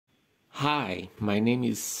Hi, my name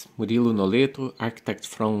is Murilo Noleto, architect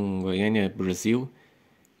from Goiânia, Brazil,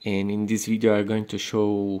 and in this video I'm going to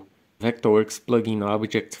show Vectorworks plugin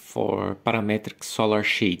object for parametric solar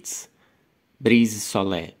shades, Brise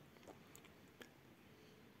Soleil.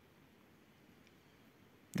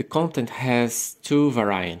 The content has two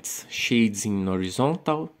variants, shades in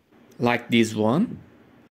horizontal, like this one,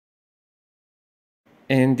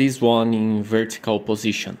 and this one in vertical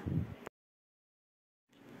position.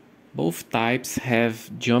 Both types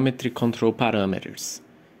have geometry control parameters,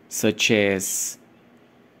 such as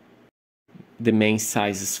the main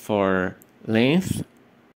sizes for length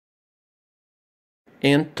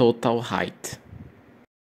and total height.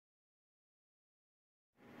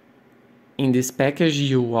 In this package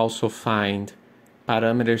you also find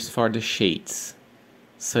parameters for the shades,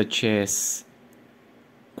 such as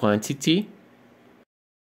quantity,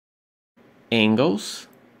 angles,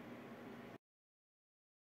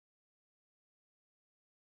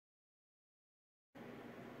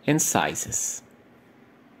 and sizes.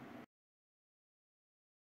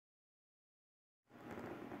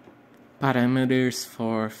 Parameters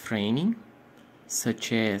for framing,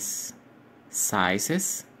 such as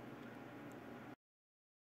sizes,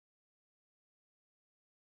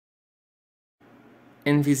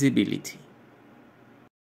 and visibility.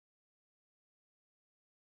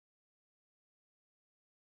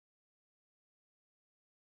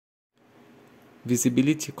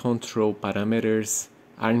 Visibility control parameters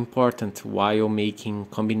are important while making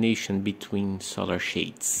combination between solar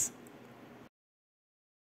shades.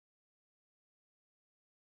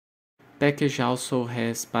 Package also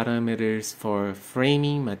has parameters for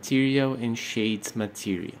framing material and shades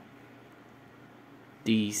material.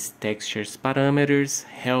 These textures parameters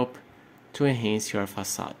help to enhance your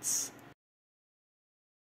facades.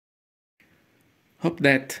 Hope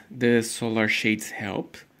that the solar shades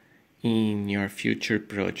help in your future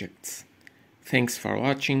projects. Thanks for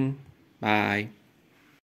watching. Bye.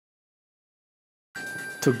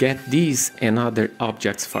 To get these and other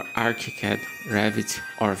objects for ArchiCAD, Revit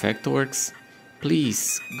or Vectorworks,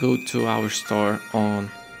 please go to our store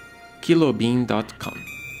on kilobeam.com.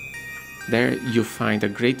 There you'll find a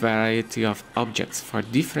great variety of objects for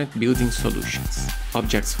different building solutions,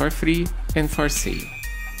 objects for free and for sale.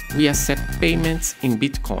 We accept payments in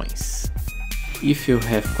Bitcoins. If you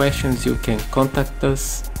have questions, you can contact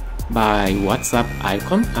us by WhatsApp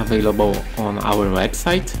icon available on our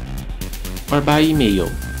website or by email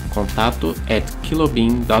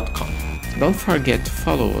contato@kilobeam.com. Don't forget to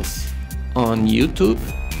follow us on YouTube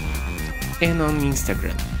and on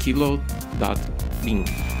Instagram kilo.beam.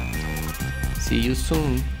 See you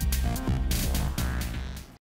soon.